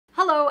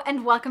Hello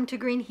and welcome to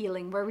Green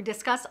Healing, where we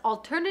discuss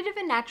alternative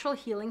and natural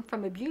healing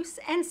from abuse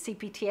and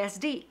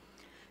CPTSD.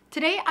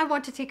 Today I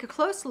want to take a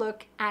close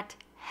look at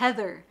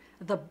heather,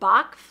 the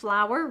Bach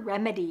Flower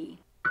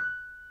Remedy.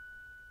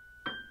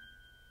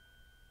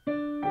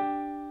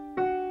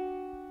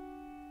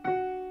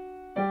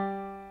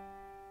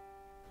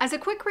 As a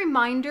quick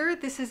reminder,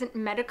 this isn't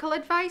medical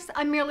advice.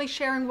 I'm merely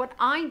sharing what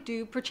I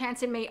do,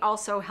 perchance it may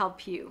also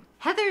help you.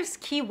 Heather's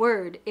key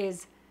word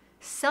is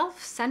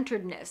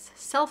self-centeredness,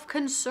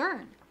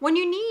 self-concern. When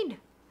you need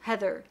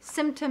heather,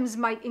 symptoms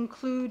might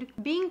include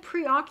being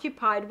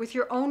preoccupied with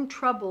your own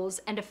troubles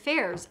and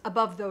affairs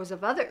above those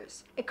of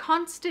others, a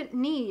constant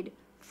need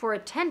for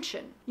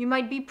attention. You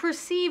might be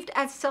perceived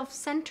as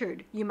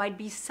self-centered. You might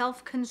be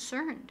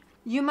self-concerned.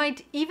 You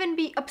might even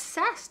be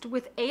obsessed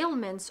with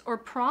ailments or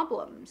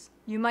problems.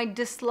 You might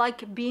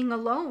dislike being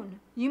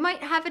alone. You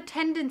might have a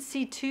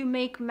tendency to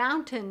make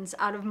mountains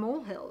out of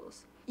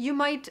molehills. You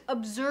might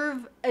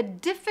observe a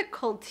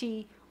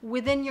difficulty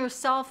within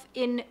yourself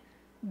in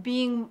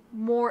being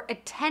more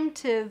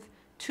attentive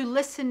to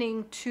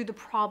listening to the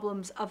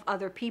problems of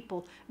other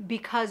people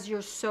because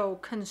you're so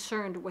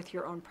concerned with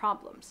your own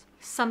problems.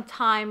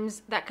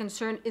 Sometimes that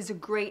concern is a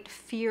great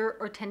fear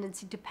or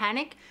tendency to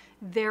panic.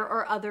 There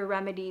are other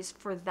remedies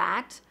for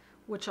that,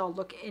 which I'll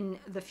look in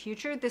the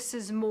future. This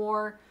is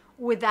more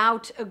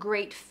without a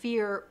great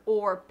fear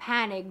or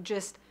panic,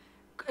 just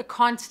a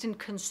constant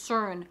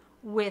concern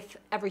with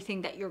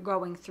everything that you're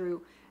going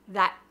through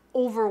that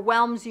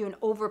overwhelms you and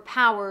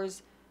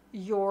overpowers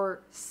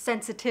your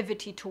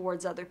sensitivity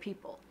towards other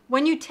people.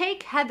 When you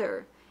take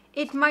heather,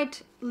 it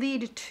might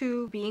lead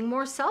to being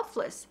more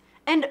selfless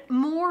and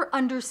more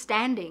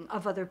understanding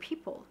of other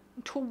people,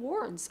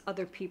 towards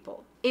other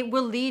people. It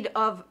will lead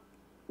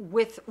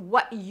with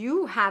what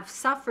you have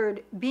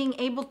suffered, being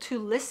able to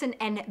listen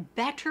and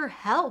better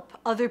help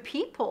other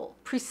people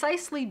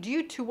precisely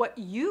due to what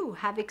you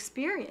have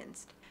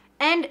experienced.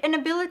 And an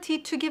ability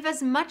to give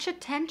as much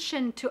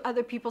attention to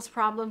other people's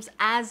problems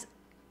as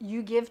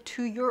you give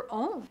to your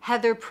own.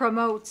 Heather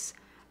promotes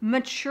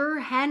mature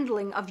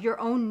handling of your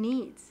own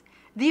needs,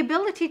 the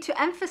ability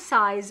to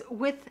emphasize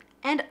with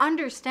and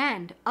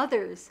understand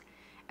others,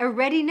 a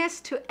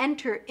readiness to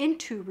enter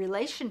into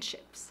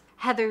relationships.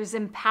 Heather's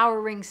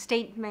empowering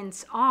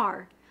statements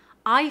are,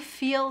 I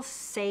feel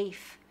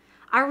safe.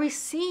 I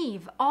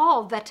receive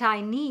all that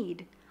I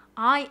need.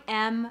 I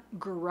am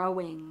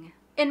growing.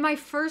 In my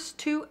first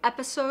 2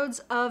 episodes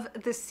of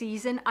the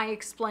season, I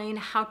explain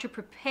how to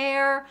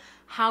prepare,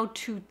 how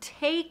to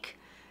take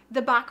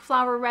the Bach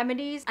Flower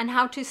Remedies, and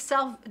how to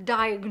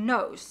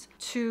self-diagnose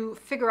to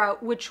figure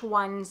out which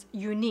ones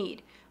you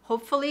need.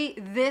 Hopefully,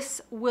 this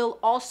will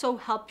also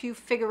help you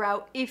figure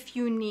out if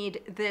you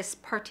need this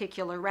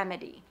particular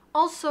remedy.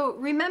 Also,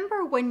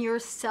 remember when you're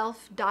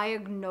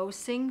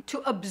self-diagnosing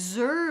to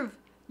observe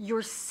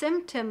your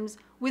symptoms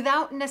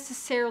without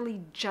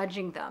necessarily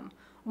judging them.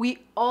 We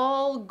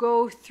all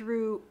go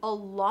through, a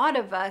lot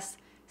of us,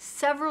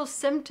 several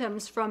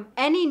symptoms from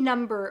any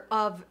number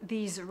of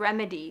these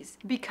remedies.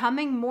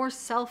 Becoming more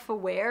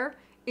self-aware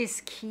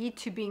is key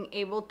to being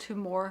able to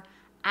more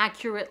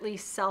accurately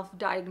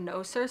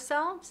self-diagnose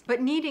ourselves,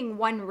 but needing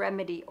one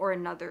remedy or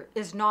another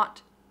is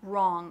not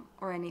wrong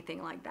or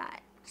anything like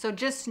that. So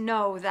just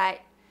know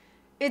that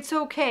it's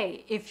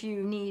okay if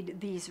you need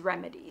these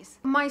remedies.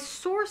 My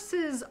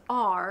sources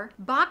are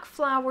Bach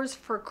Flowers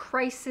for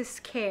Crisis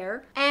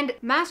Care and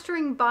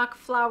Mastering Bach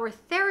Flower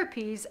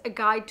Therapies, A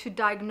Guide to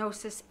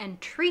Diagnosis and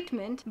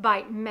Treatment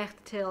by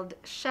Mechtild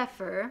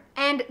Scheffer,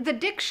 and The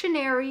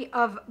Dictionary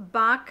of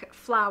Bach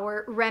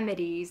Flower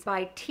Remedies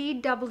by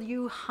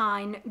T.W.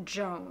 Hine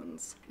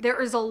Jones. There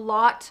is a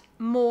lot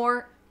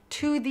more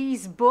to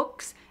these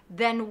books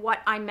than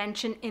what I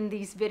mentioned in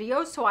these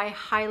videos, so I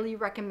highly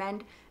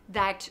recommend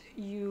that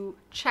you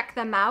check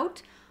them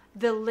out.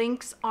 The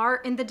links are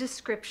in the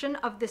description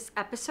of this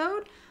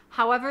episode.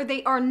 However,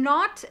 they are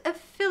not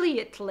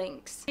affiliate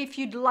links. If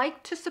you'd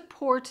like to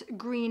support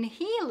Green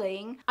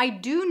Healing, I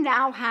do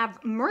now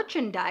have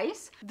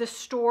merchandise. The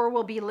store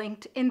will be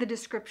linked in the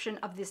description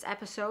of this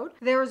episode.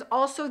 There is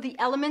also the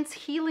Elements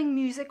Healing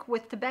Music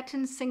with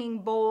Tibetan Singing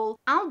Bowl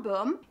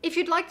album. If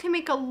you'd like to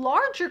make a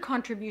larger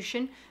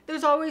contribution,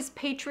 there's always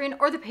Patreon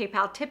or the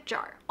PayPal tip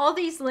jar. All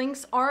these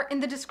links are in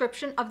the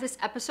description of this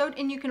episode,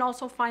 and you can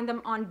also find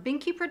them on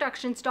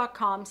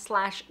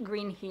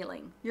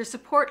binkyproductions.com/greenhealing. Your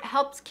support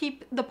helps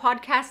keep the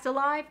podcast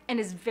alive and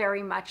is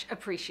very much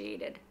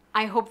appreciated.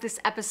 I hope this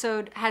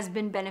episode has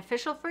been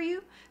beneficial for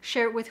you.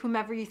 Share it with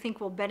whomever you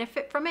think will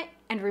benefit from it.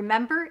 And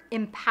remember,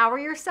 empower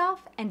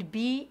yourself and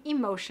be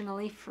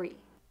emotionally free.